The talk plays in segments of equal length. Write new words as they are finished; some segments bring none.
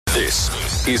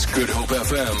This is Good Hope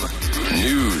FM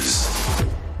News.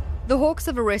 The Hawks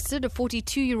have arrested a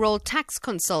 42-year-old tax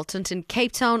consultant in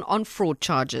Cape Town on fraud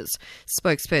charges.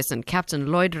 Spokesperson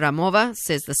Captain Lloyd Ramova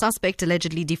says the suspect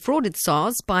allegedly defrauded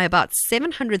SARS by about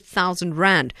 700,000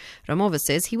 rand. Ramova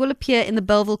says he will appear in the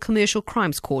Bellville Commercial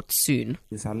Crimes Court soon.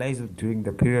 It's alleged during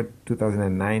the period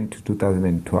 2009 to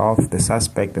 2012, the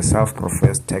suspect, a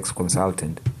self-professed tax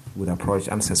consultant, would approach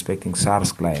unsuspecting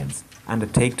SARS clients,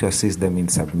 undertake to assist them in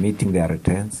submitting their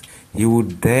returns. He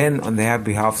would then, on their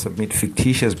behalf, submit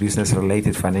fictitious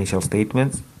business-related financial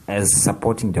statements as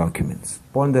supporting documents.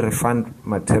 Upon the refund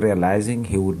materializing,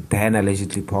 he would then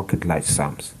allegedly pocket large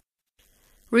sums.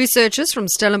 Researchers from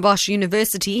Stellenbosch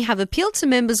University have appealed to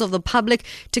members of the public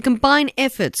to combine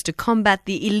efforts to combat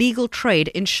the illegal trade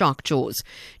in shark jaws.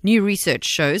 New research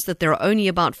shows that there are only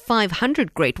about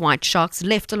 500 great white sharks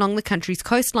left along the country's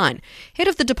coastline. Head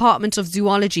of the Department of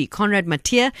Zoology, Conrad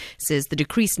Mathieu, says the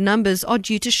decreased numbers are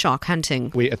due to shark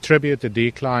hunting. We attribute the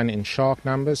decline in shark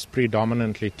numbers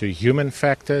predominantly to human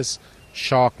factors,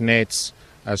 shark nets,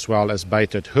 as well as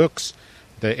baited hooks,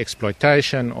 the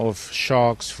exploitation of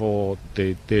sharks for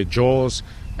their jaws,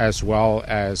 as well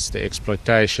as the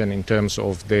exploitation in terms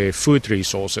of their food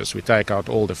resources. We take out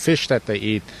all the fish that they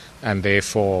eat, and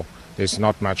therefore there's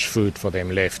not much food for them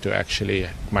left to actually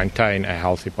maintain a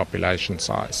healthy population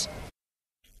size.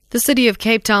 The City of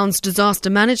Cape Town's Disaster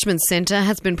Management Centre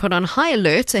has been put on high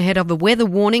alert ahead of a weather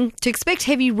warning to expect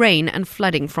heavy rain and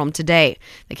flooding from today.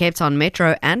 The Cape Town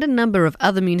Metro and a number of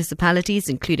other municipalities,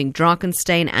 including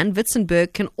Drakenstein and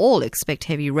Witzenberg, can all expect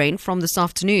heavy rain from this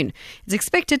afternoon. It's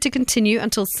expected to continue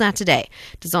until Saturday.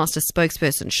 Disaster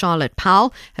spokesperson Charlotte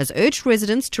Powell has urged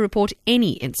residents to report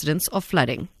any incidents of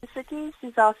flooding. The city's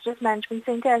Disaster Management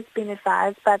Centre has been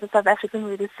advised by the South African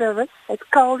Weather Service that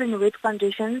cold and wet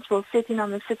conditions will set in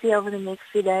on the city over the next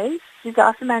few days.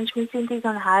 Disaster Management Centre is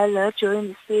on high alert during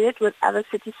this period with other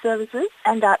city services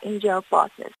and our NGO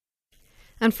partners.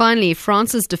 And finally,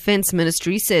 France's defense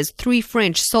ministry says 3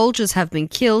 French soldiers have been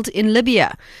killed in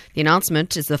Libya. The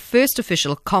announcement is the first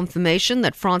official confirmation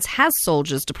that France has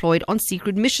soldiers deployed on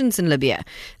secret missions in Libya.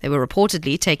 They were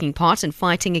reportedly taking part in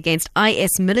fighting against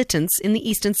IS militants in the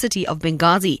eastern city of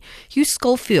Benghazi. Hugh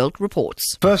Schofield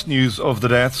reports. First news of the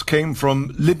deaths came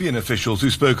from Libyan officials who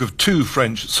spoke of 2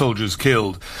 French soldiers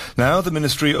killed. Now the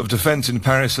Ministry of Defense in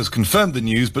Paris has confirmed the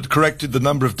news but corrected the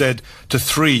number of dead to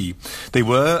 3. They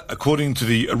were, according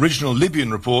to the original Libyan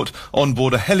report, on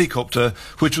board a helicopter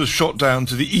which was shot down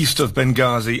to the east of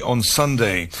Benghazi on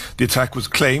Sunday. The attack was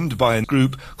claimed by a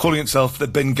group calling itself the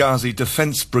Benghazi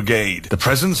Defense Brigade. The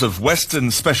presence of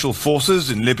Western special forces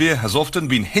in Libya has often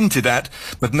been hinted at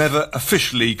but never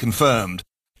officially confirmed.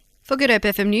 For Good Hope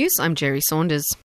FM News, I'm Jerry Saunders.